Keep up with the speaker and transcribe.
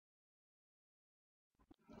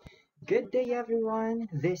Good day, everyone.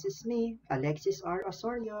 This is me, Alexis R.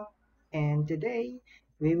 Osorio, and today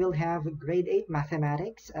we will have grade 8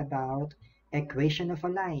 mathematics about equation of a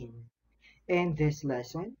line. In this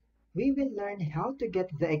lesson, we will learn how to get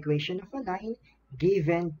the equation of a line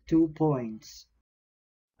given 2 points.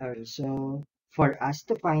 Alright, so for us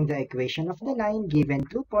to find the equation of the line given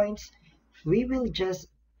 2 points, we will just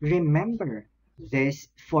remember this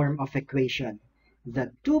form of equation, the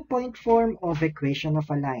 2-point form of equation of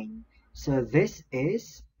a line. So this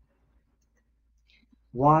is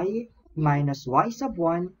y minus y sub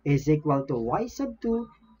 1 is equal to y sub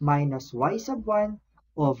 2 minus y sub 1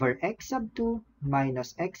 over x sub 2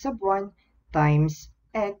 minus x sub 1 times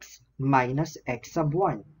x minus x sub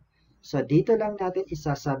 1. So dito lang natin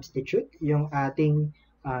isa-substitute yung ating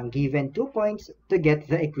given 2 points to get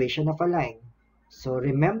the equation of a line. So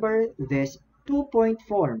remember this 2-point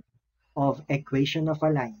form of equation of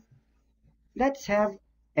a line. Let's have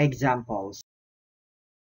examples.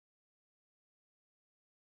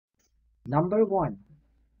 Number 1.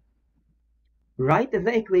 Write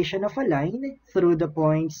the equation of a line through the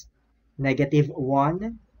points -1,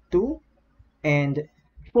 2, and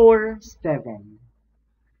 4, 7.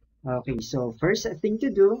 Okay, so first thing to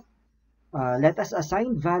do, let us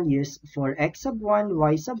assign values for x sub 1,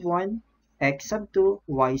 y sub 1, x sub 2,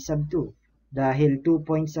 y sub 2. Dahil 2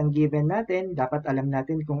 points ang given natin, dapat alam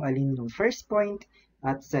natin kung alin yung first point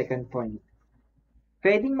at second point.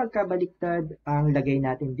 Pwedeng magkabaliktad ang lagay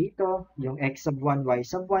natin dito. Yung x sub 1, y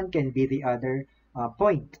sub 1 can be the other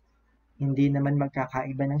point. Hindi naman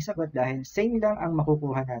magkakaiba ng sagot dahil same lang ang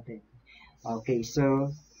makukuha natin. Okay, so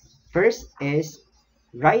first is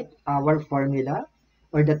write our formula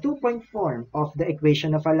or the 2-point form of the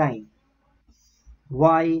equation of a line.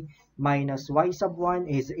 Y minus y sub 1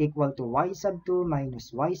 is equal to y sub 2 minus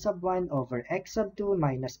y sub 1 over x sub 2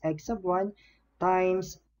 minus x sub 1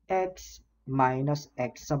 times x minus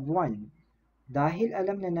x sub 1. Dahil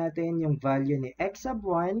alam na natin yung value ni x sub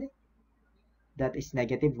 1, that is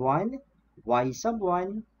 -1, y sub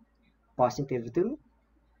 1, positive 2,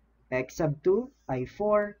 x sub 2 ay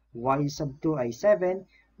 4, y sub 2 ay 7,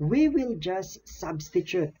 we will just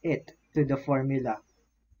substitute it to the formula.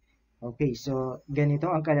 Okay, so ganito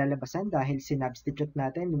ang kalalabasan dahil sinubstitute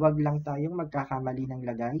natin. Huwag lang tayong magkakamali ng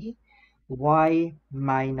lagay. Y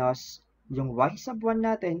minus yung y sub 1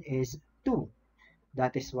 natin is 2.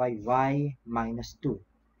 That is why y minus 2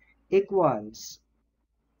 equals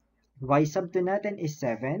y sub 2 natin is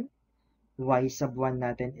 7, y sub 1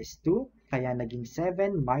 natin is 2, kaya naging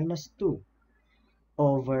 7 minus 2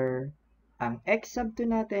 over ang x sub 2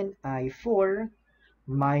 natin ay 4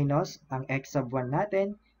 minus ang x sub 1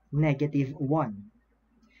 natin, -1.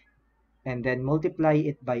 And then multiply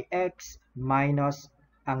it by x minus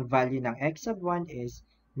ang value ng x sub 1 is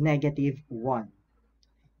 -1.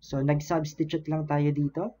 So nag-substitute lang tayo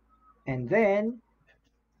dito. And then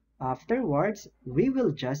afterwards, we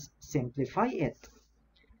will just simplify it.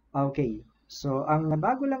 Okay, so ang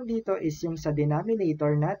nabago lang dito is yung sa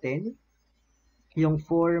denominator natin, yung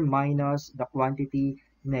 4 minus the quantity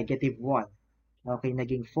 -1. Okay,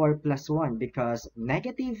 naging 4 plus 1 because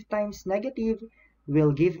negative times negative will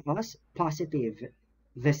give us positive.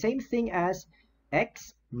 The same thing as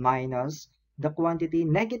x minus the quantity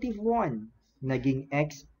 -1, naging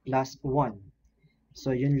x plus 1.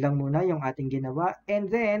 So, yun lang muna yung ating ginawa. And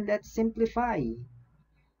then, let's simplify.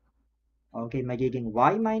 Okay, magiging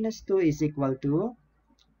y minus 2 is equal to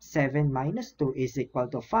 7 minus 2 is equal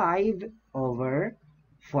to 5 over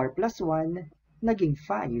 4 plus 1, naging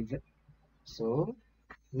 5. So,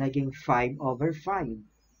 naging 5 over 5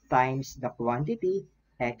 times the quantity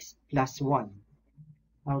x plus 1.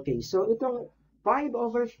 Okay, so itong 5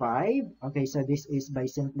 over 5, okay, so this is by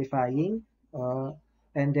simplifying.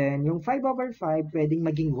 And then, yung 5 over 5, pwedeng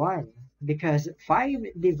maging 1. Because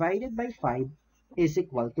 5 divided by 5 is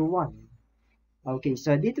equal to 1. Okay,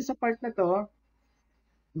 so dito sa part na to,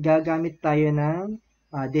 gagamit tayo ng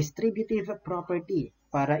distributive property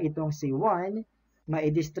para itong si 1,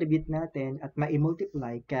 ma-distribute natin at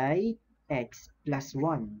ma-multiply kay x plus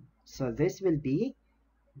 1. So this will be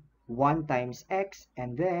 1 times x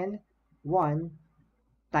and then 1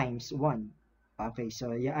 times 1. Okay,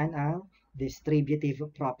 so yan ang distributive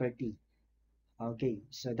property. Okay,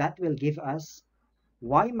 so that will give us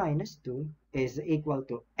y minus 2 is equal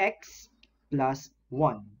to x plus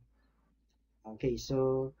 1. Okay,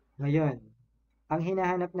 so ngayon, ang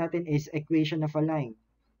hinahanap natin is equation of a line.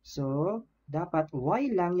 So, dapat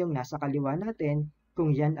y lang yung nasa kaliwa natin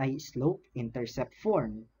kung yan ay slope-intercept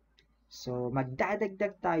form. So,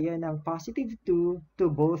 magdadagdag tayo ng positive 2 to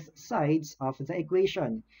both sides of the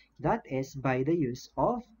equation. That is by the use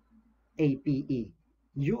of APE.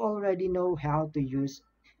 you already know how to use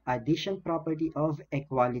addition property of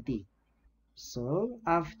equality. So,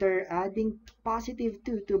 after adding positive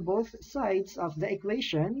 2 to both sides of the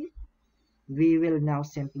equation, we will now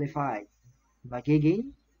simplify.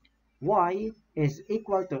 Magiging y is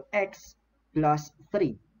equal to x plus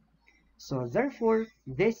 3. So, therefore,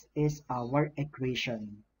 this is our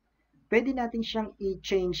equation. Pwede natin siyang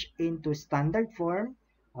i-change into standard form.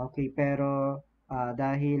 Okay, pero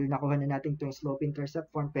dahil nakuha na natin itong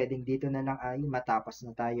slope-intercept form, pwedeng dito na lang ay matapos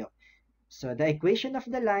na tayo. So, the equation of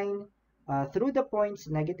the line through the points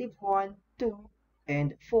negative 1, 2,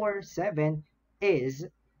 and 4, 7 is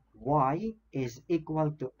y is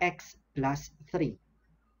equal to x plus 3.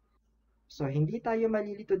 So, hindi tayo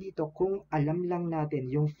malilito dito kung alam lang natin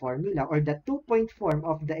yung formula or the two-point form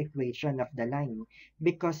of the equation of the line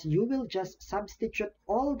because you will just substitute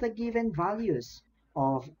all the given values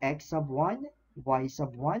of x sub 1, y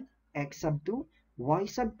sub 1, x sub 2, y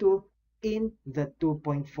sub 2 in the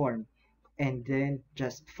two-point form. And then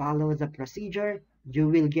just follow the procedure, you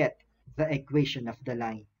will get the equation of the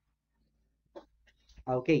line.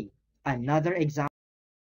 Okay, another example.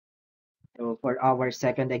 So for our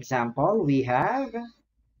second example, we have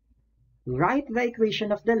write the equation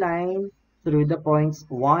of the line through the points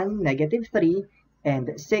 1, negative 3, and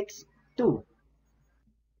 6, 2.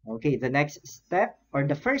 Okay, the next step, or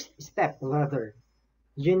the first step rather,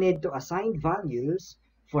 you need to assign values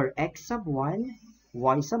for x sub 1,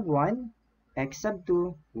 y sub 1, x sub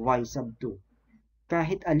 2, y sub 2.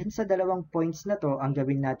 Kahit alin sa dalawang points na to, ang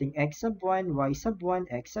gawin nating x sub 1, y sub 1,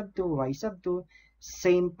 x sub 2, y sub 2,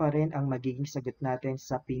 same pa rin ang magiging sagot natin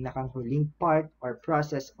sa pinakang huling part or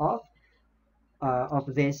process of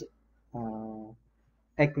this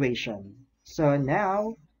equation. So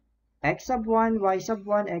now, x sub 1, y sub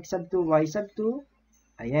 1, x sub 2, y sub 2,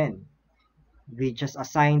 ayan, we just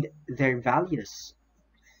assigned their values.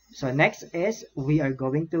 So next is we are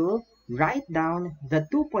going to write down the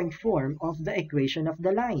two-point form of the equation of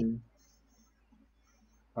the line.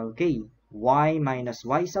 Okay, y minus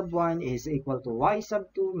y sub 1 is equal to y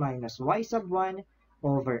sub 2 minus y sub 1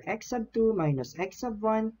 over x sub 2 minus x sub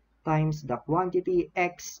 1 times the quantity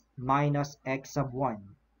x minus x sub 1.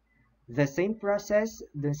 The same process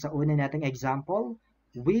dun sa una nating example,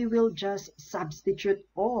 we will just substitute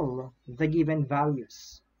all the given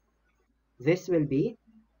values. This will be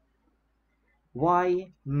y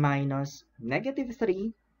minus negative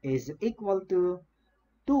 3 is equal to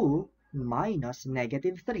 2 minus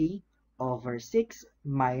negative 3 over 6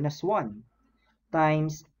 minus 1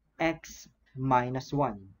 times x minus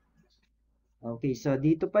 1. Okay, so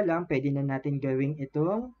dito pa lang, pwede na natin gawing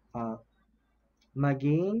itong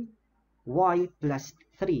maging y plus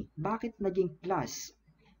 3. Bakit naging plus?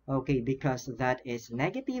 Okay, because that is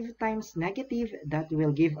negative times negative, that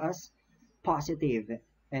will give us positive.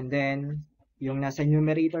 And then, yung nasa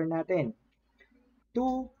numerator natin,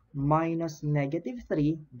 2 minus negative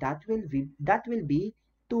 3, that will be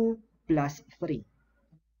 2 plus 3.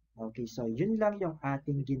 Okay, so yun lang yung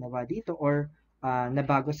ating ginawa dito or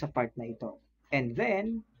nabago sa part na ito. And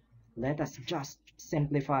then, let us just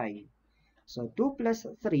simplify. So 2 plus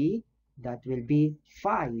 3, that will be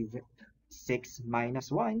 5. 6 minus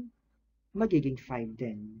 1, magiging 5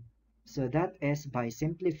 din. So that is by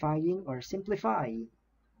simplifying or simplify.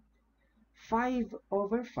 5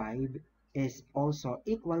 over 5 is also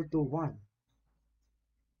equal to 1.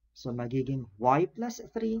 So magiging y plus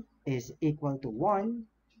 3 is equal to 1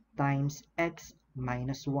 times x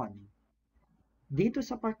minus 1. Dito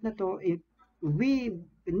sa part na to, we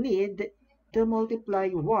need to multiply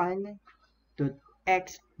 1 to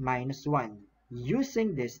x minus 1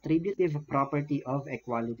 using distributive property of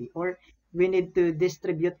equality, or we need to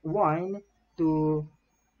distribute 1 to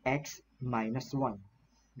x minus 1.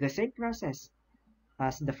 The same process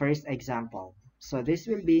as the first example. So this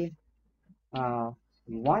will be 1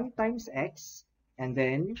 times x and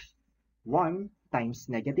then 1 times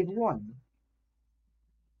negative 1.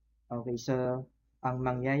 Okay, so ang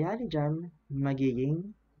mangyayari dyan,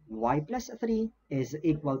 magiging y plus 3 is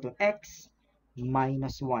equal to x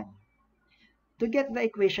minus 1. To get the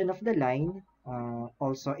equation of the line,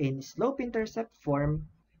 also in slope-intercept form,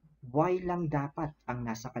 y lang dapat ang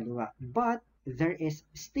nasa kaliwa. But there is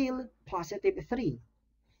still positive 3.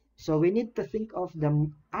 So we need to think of the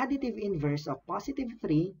additive inverse of positive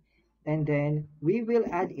 3, and then we will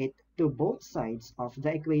add it to both sides of the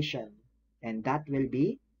equation. And that will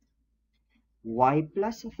be y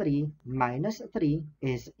plus 3 minus 3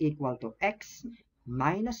 is equal to x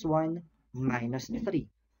minus 1 minus 3.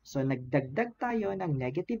 So nagdagdag tayo ng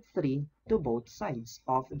negative 3 to both sides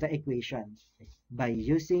of the equation by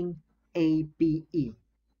using APE.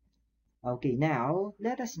 Okay, now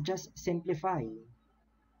let us just simplify.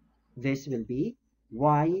 This will be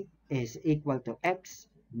y is equal to x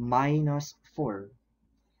minus 4.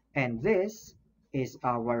 And this is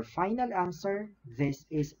our final answer. This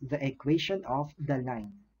is the equation of the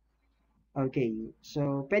line. Okay,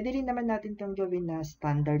 so pwede rin naman natin itong gawin na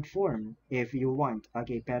standard form if you want.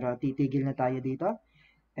 Okay, pero titigil na tayo dito.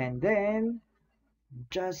 And then,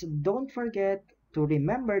 just don't forget to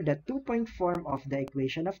remember the two-point form of the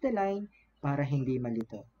equation of the line para hindi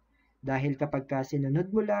malito. Dahil kapag ka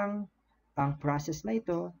sinunod mo lang ang process na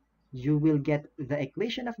ito, you will get the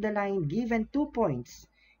equation of the line given 2 points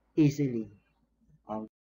easily.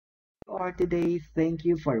 For today, thank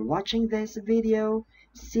you for watching this video.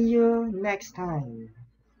 See you next time.